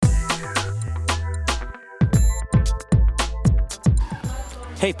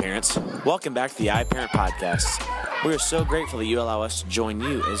Hey parents, welcome back to the iParent Podcast. We are so grateful that you allow us to join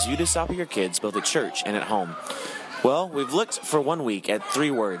you as you disciple your kids both at church and at home. Well, we've looked for 1 week at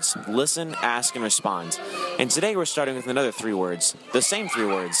 3 words: listen, ask, and respond. And today we're starting with another 3 words, the same 3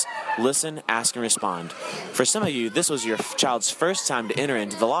 words: listen, ask, and respond. For some of you, this was your child's first time to enter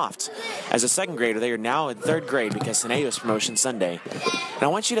into the loft. As a 2nd grader, they are now in 3rd grade because today was Promotion Sunday. And I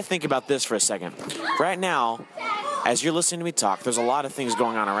want you to think about this for a second. Right now, as you're listening to me talk, there's a lot of things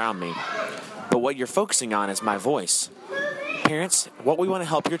going on around me. But what you're focusing on is my voice. Parents, what we want to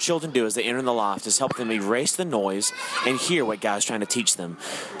help your children do as they enter the loft is help them erase the noise and hear what God's trying to teach them.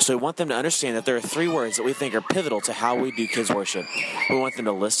 So we want them to understand that there are 3 words that we think are pivotal to how we do kids worship. We want them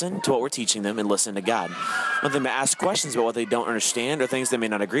to listen to what we're teaching them and listen to God. We want them to ask questions about what they don't understand or things they may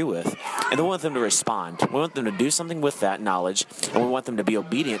not agree with. And then we want them to respond. We want them to do something with that knowledge, and we want them to be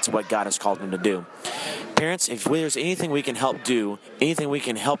obedient to what God has called them to do. Parents, if there's anything we can help do, anything we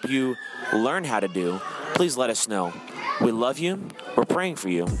can help you learn how to do, please let us know. We love you. We're praying for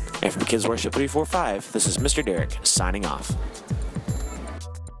you. And from Kids Worship 345, this is Mr. Derek signing off.